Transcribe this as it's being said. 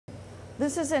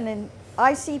This is an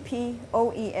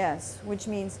ICP-OES, which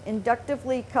means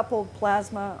Inductively Coupled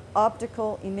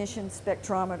Plasma-Optical Emission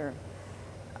Spectrometer.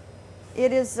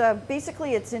 It is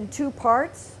basically, it's in two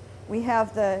parts. We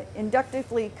have the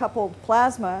inductively coupled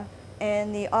plasma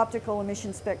and the optical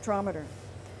emission spectrometer.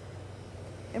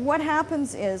 And what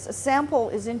happens is a sample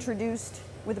is introduced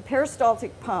with a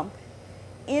peristaltic pump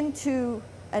into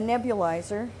a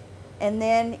nebulizer and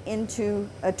then into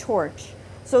a torch.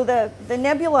 So the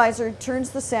nebulizer turns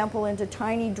the sample into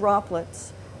tiny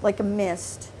droplets, like a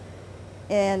mist,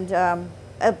 and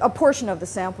a portion of the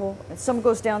sample, and some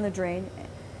goes down the drain,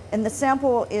 and the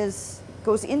sample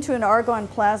goes into an argon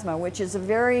plasma, which is a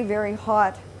very, very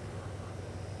hot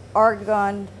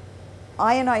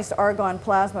ionized argon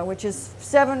plasma, which is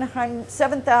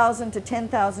 7,000 to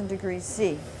 10,000 degrees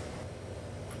C.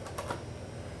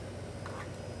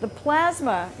 The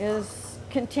plasma is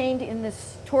contained in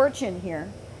this torch in here,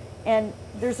 and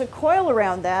there's a coil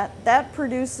around that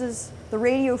produces the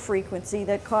radio frequency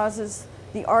that causes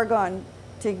the argon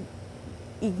to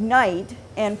ignite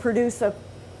and produce the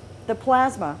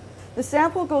plasma. The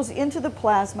sample goes into the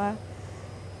plasma,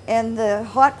 and the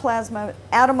hot plasma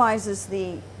atomizes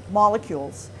the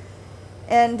molecules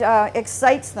and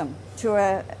excites them to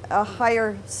a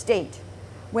higher state.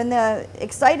 When the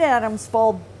excited atoms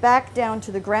fall back down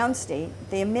to the ground state,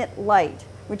 they emit light,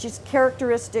 which is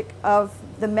characteristic of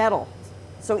the metal.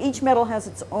 So each metal has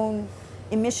its own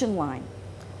emission line,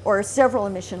 or several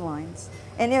emission lines.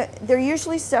 And they're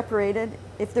usually separated.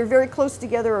 If they're very close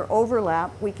together or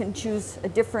overlap, we can choose a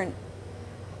different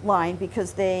line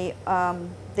because they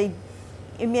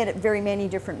emit at very many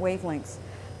different wavelengths.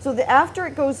 So after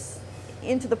it goes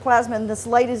into the plasma and this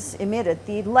light is emitted,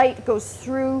 the light goes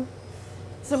through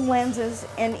some lenses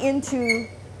and into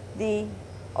the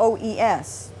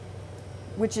OES,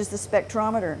 which is the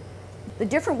spectrometer. The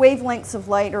different wavelengths of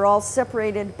light are all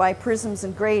separated by prisms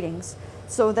and gratings,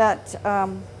 so that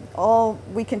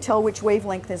we can tell which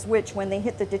wavelength is which when they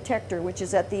hit the detector, which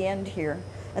is at the end here.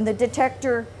 And the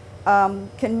detector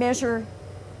can measure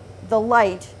the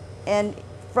light, and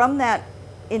from that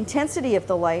intensity of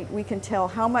the light, we can tell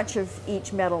how much of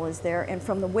each metal is there, and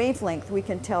from the wavelength, we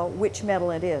can tell which metal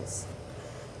it is.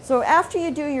 So after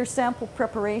you do your sample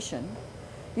preparation,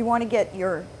 you want to get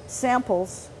your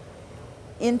samples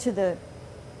into the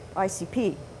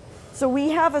ICP. So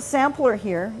we have a sampler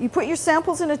here. You put your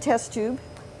samples in a test tube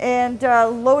and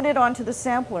load it onto the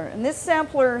sampler. And this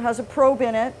sampler has a probe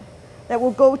in it that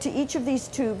will go to each of these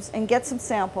tubes and get some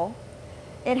sample.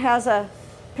 It has a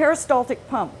peristaltic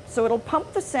pump. So it'll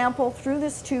pump the sample through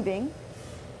this tubing.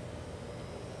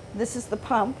 This is the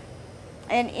pump.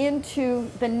 And into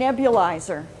the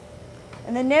nebulizer.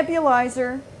 And the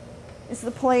nebulizer is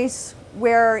the place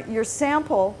where your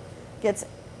sample gets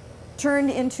turned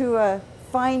into a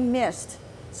fine mist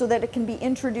so that it can be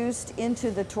introduced into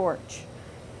the torch.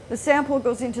 The sample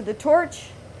goes into the torch,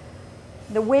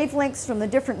 the wavelengths from the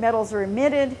different metals are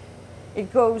emitted,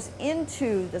 it goes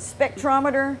into the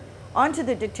spectrometer, onto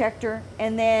the detector,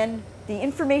 and then the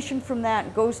information from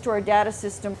that goes to our data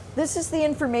system. This is the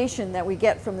information that we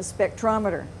get from the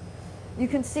spectrometer. You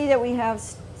can see that we have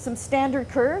some standard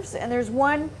curves, and there's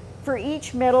one for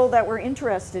each metal that we're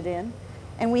interested in,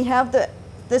 and we have the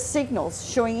signals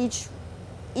showing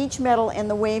each metal and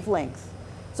the wavelength.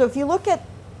 So if you look at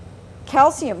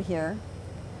calcium here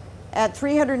at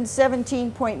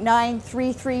 317.933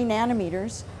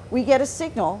 nanometers, we get a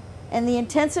signal, and the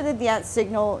intensity of that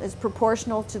signal is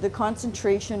proportional to the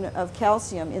concentration of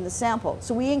calcium in the sample.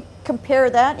 So we compare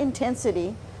that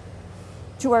intensity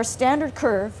to our standard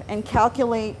curve and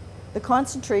calculate the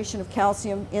concentration of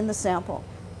calcium in the sample,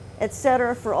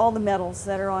 etc., for all the metals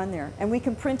that are on there. And we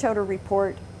can print out a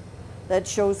report that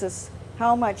shows us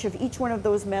how much of each one of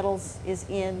those metals is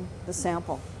in the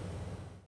sample.